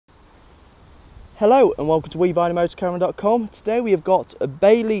Hello and welcome to WeBuyMotorcaravan.com. Today we have got a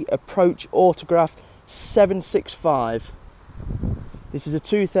Bailey Approach Autograph 765. This is a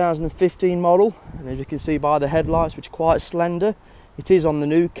 2015 model, and as you can see by the headlights, which are quite slender, it is on the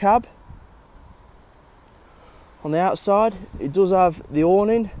new cab. On the outside it does have the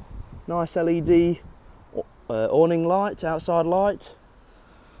awning, nice LED awning light, outside light,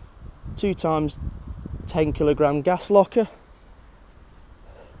 2 times 10 kilogram gas locker,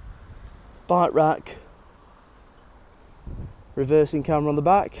 bike rack, reversing camera on the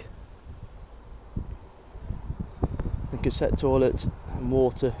back, a cassette toilet and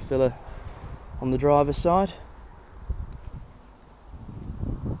water filler on the driver's side.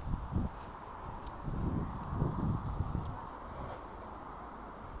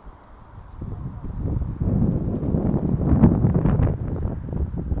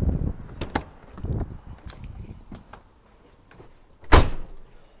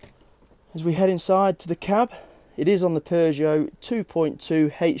 As we head inside to the cab, it is on the Peugeot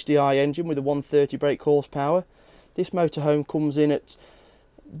 2.2 HDI engine with a 130 brake horsepower. This motorhome comes in at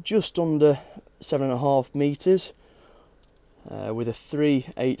just under 7.5 metres with a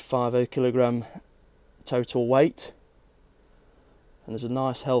 3,850 kilogram total weight. And there's a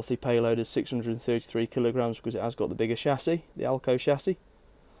nice healthy payload of 633 kilograms because it has got the bigger chassis, the Alco chassis.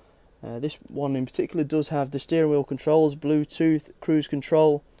 This one in particular does have the steering wheel controls, Bluetooth, cruise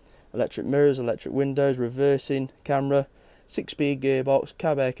control, electric mirrors, electric windows, reversing camera, 6-speed gearbox,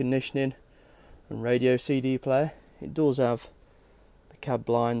 cab air conditioning and radio CD player. It does have the cab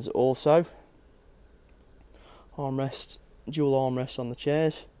blinds also, armrest, dual armrests on the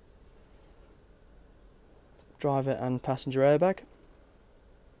chairs, driver and passenger airbag.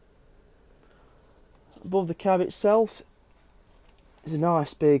 Above the cab itself is a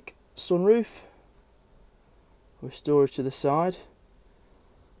nice big sunroof with storage to the side.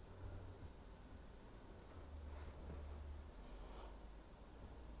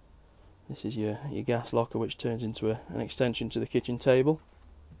 This is your gas locker, which turns into an extension to the kitchen table.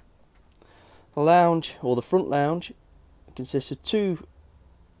 The lounge, or the front lounge, consists of 2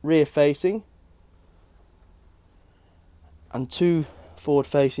 rear facing and 2 forward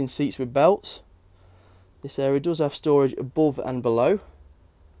facing seats with belts. This area does have storage above and below.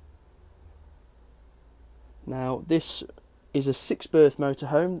 Now this is a 6-berth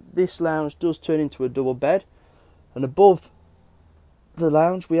motorhome. This lounge does turn into a double bed, and above the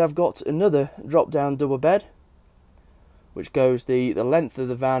lounge we have got another drop down double bed which goes the length of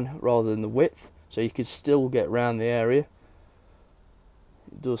the van rather than the width, so you can still get around the area.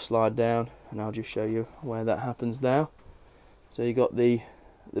 It does slide down, and I'll just show you where that happens now. So you got the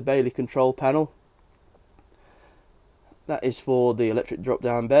Bailey control panel. That is for the electric drop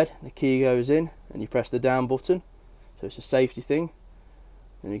down bed. The key goes in and you press the down button, so it's a safety thing.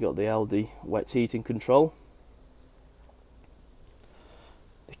 Then you got the LD wet heating control.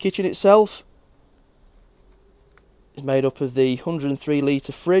 The kitchen itself is made up of the 103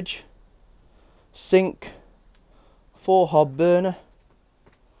 litre fridge, sink, 4 hob burner,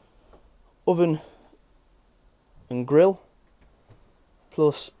 oven and grill,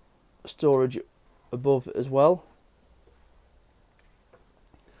 plus storage above as well.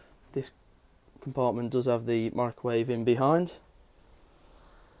 This compartment does have the microwave in behind.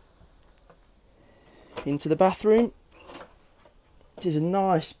 Into the bathroom. It is a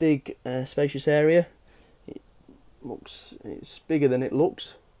nice big spacious area. It's bigger than it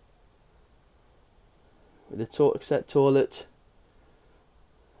looks, with a cassette toilet,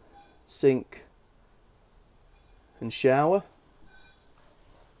 sink and shower.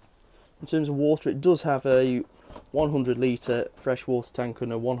 In terms of water, it does have a 100 litre freshwater tank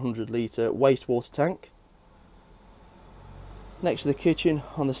and a 100 litre wastewater tank. Next to the kitchen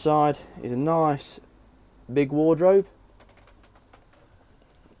on the side is a nice big wardrobe.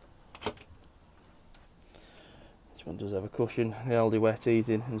 This one does have a cushion, the LD wet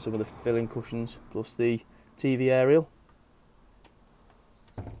heating and some of the filling cushions, plus the TV aerial.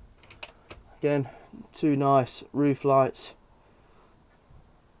 Again, 2 nice roof lights,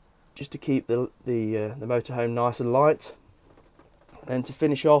 just to keep the motorhome nice and light. And to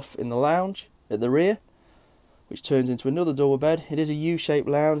finish off in the lounge at the rear, which turns into another double bed. It is a U-shaped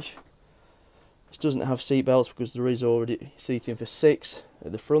lounge. This doesn't have seat belts because there is already seating for 6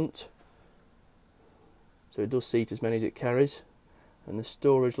 at the front, so it does seat as many as it carries. And the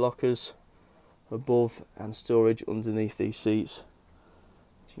storage lockers above and storage underneath these seats.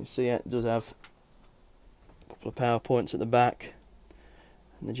 As you can see, it does have a couple of power points at the back,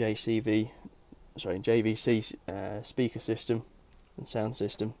 and the JVC speaker system and sound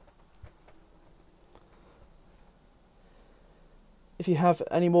system. If you have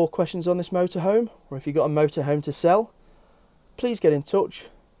any more questions on this motorhome, or if you've got a motorhome to sell, please get in touch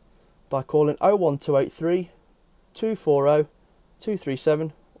by calling 01283 240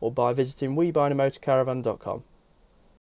 237 or by visiting webuyinamotorcaravan.com.